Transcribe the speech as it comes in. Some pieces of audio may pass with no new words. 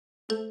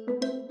Do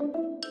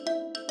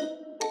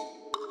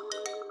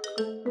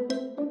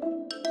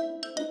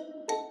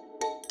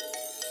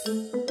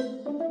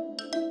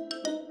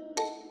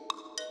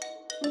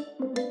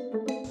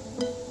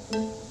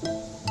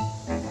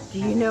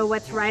you know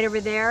what's right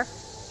over there?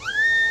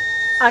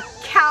 A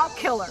cow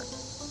killer.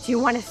 Do you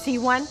want to see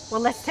one? Well,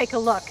 let's take a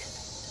look.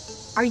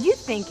 Are you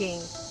thinking,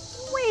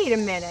 wait a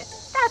minute,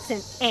 that's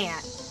an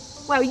ant?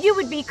 Well, you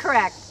would be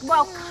correct.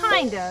 Well,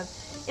 kind of.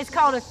 It's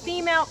called a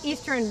female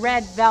eastern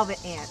red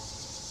velvet ant.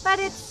 But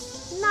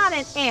it's not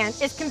an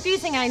ant. It's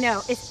confusing, I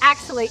know. It's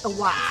actually a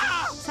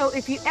wasp. So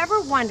if you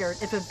ever wondered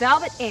if a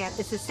velvet ant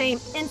is the same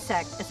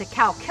insect as a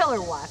cow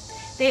killer wasp,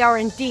 they are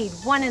indeed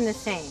one and the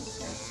same.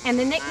 And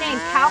the nickname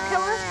cow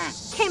killer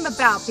came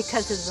about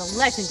because of the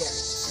legendary,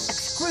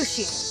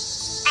 excruciating,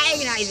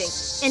 agonizing,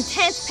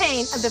 intense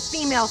pain of the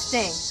female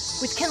sting,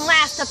 which can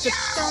last up to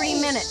 30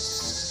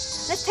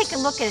 minutes. Let's take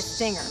a look at a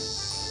stinger.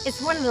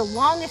 It's one of the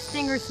longest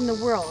stingers in the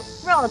world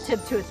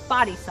relative to its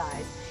body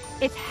size.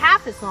 It's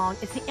half as long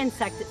as the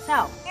insect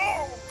itself.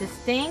 The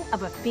sting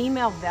of a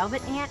female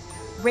velvet ant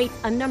rates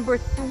a number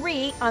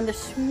 3 on the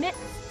Schmidt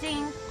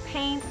Sting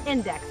Pain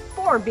Index,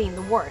 4 being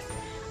the worst.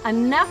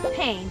 Enough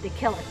pain to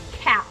kill a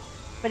cow,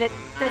 but it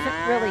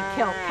doesn't really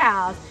kill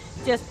cows,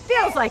 just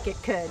feels like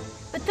it could.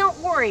 But don't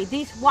worry,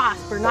 these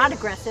wasps are not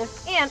aggressive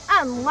and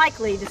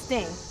unlikely to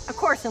sting, of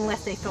course,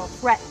 unless they feel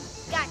threatened.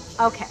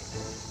 Gotcha. Okay,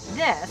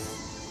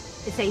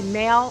 this is a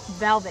male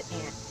velvet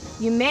ant.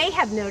 You may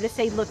have noticed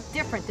they look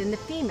different than the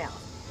females.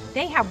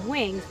 They have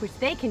wings which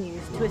they can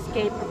use to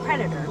escape a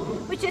predator,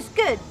 which is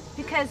good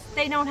because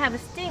they don't have a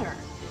stinger.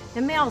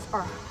 The males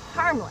are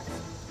harmless.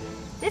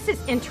 This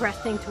is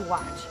interesting to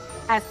watch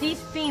as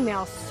these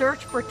females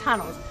search for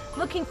tunnels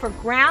looking for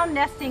ground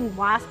nesting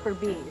wasps or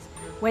bees.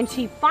 When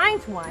she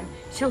finds one,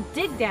 she'll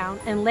dig down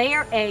and lay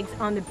her eggs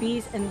on the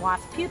bees and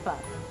wasp pupa.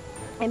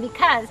 And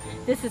because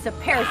this is a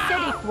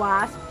parasitic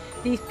wasp,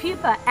 these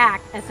pupa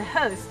act as a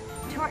host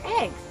to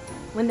her eggs.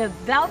 When the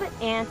velvet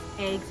ant's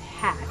eggs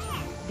hatch,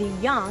 the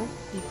young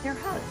eat their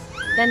host.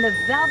 Then the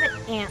velvet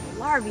ant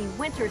larvae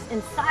winters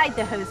inside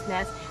the host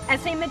nest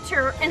as they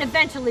mature and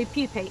eventually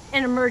pupate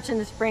and emerge in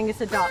the spring as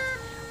adults.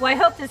 Well, I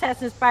hope this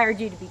has inspired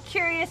you to be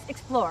curious,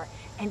 explore,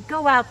 and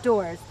go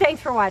outdoors.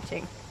 Thanks for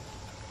watching.